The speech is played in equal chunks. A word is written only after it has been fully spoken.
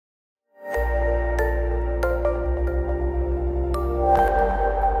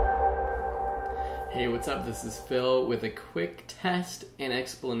what's up? This is Phil with a quick test and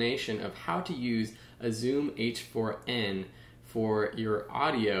explanation of how to use a Zoom H4N for your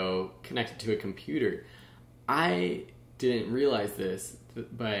audio connected to a computer. I didn't realize this,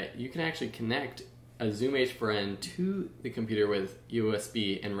 but you can actually connect a Zoom H4N to the computer with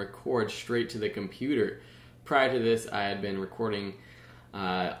USB and record straight to the computer. Prior to this, I had been recording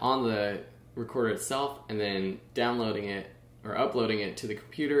on the recorder itself and then downloading it or uploading it to the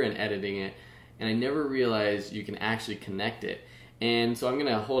computer and editing it, and I never realized you can actually connect it. And so I'm going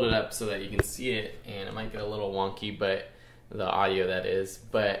to hold it up so that you can see it, and it might get a little wonky, but the audio that is.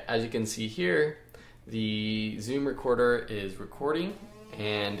 But as you can see here, the Zoom recorder is recording,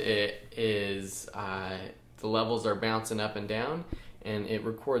 and it is the levels are bouncing up and down, and it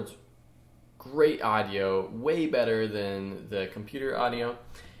records great audio, way better than the computer audio.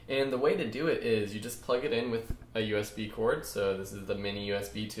 And the way to do it is you just plug it in with a USB cord. So this is the mini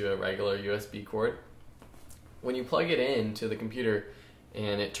USB to a regular USB cord. When you plug it in to the computer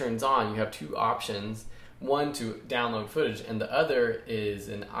and it turns on, you have two options. One to download footage, and the other is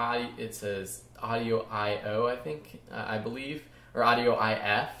an audio. It says Audio I/O, I think, I believe, or Audio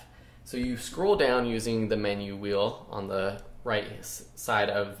IF. So you scroll down using the menu wheel on the right side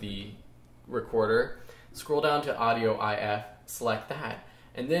of the recorder. Scroll down to Audio IF, select that,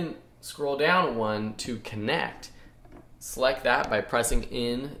 and then scroll down one to connect. Select that by pressing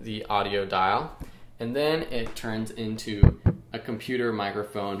in the audio dial, and then it turns into a computer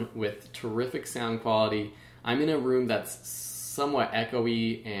microphone with terrific sound quality. I'm in a room that's somewhat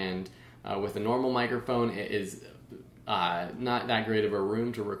echoey, and with a normal microphone it is not that great of a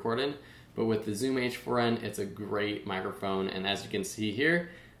room to record in, but with the Zoom H4N it's a great microphone, and as you can see here,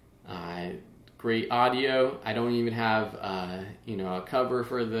 great audio. I don't even have a cover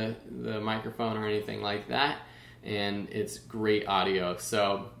for the microphone or anything like that, and it's great audio.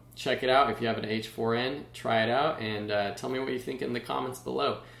 So check it out. If you have an H4N, try it out, and tell me what you think in the comments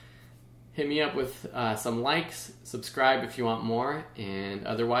below. Hit me up with some likes, subscribe if you want more, and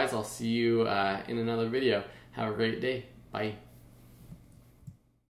otherwise I'll see you in another video. Have a great day. Bye.